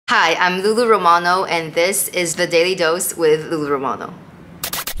Hi, I'm LuLu Romano and this is The Daily Dose with LuLu Romano.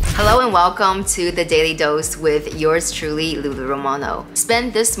 Hello and welcome to The Daily Dose with yours truly, LuLu Romano.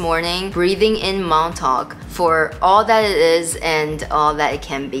 Spent this morning breathing in Montauk for all that it is and all that it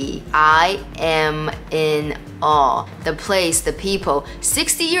can be. I am in awe. The place, the people,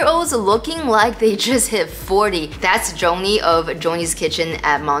 60-year-olds looking like they just hit 40. That's Joni of Joni's Kitchen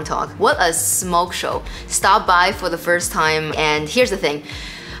at Montauk. What a smoke show. Stop by for the first time and here's the thing.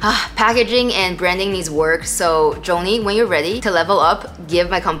 Packaging and branding needs work, so Joni, when you're ready to level up, give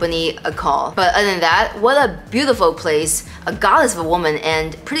my company a call. But other than that, what a beautiful place, a goddess of a woman,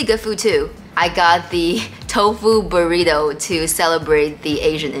 and pretty good food too. I got the tofu burrito to celebrate the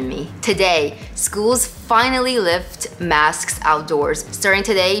Asian in me. Today, schools finally lift masks outdoors. Starting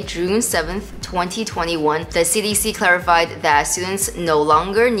today, June 7th, 2021, the CDC clarified that students no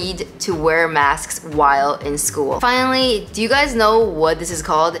longer need to wear masks while in school. Finally, do you guys know what this is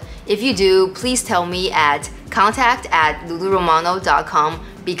called? If you do, please tell me at contact@luluromano.com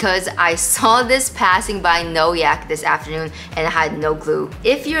because I saw this passing by Noyak this afternoon and I had no clue.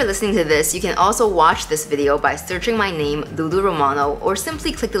 If you're listening to this, you can also watch this video by searching my name, LuLu Romano, or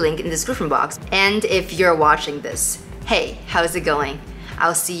simply click the link in the description box. And if you're watching this, hey, how's it going?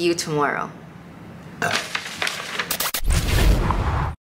 I'll see you tomorrow.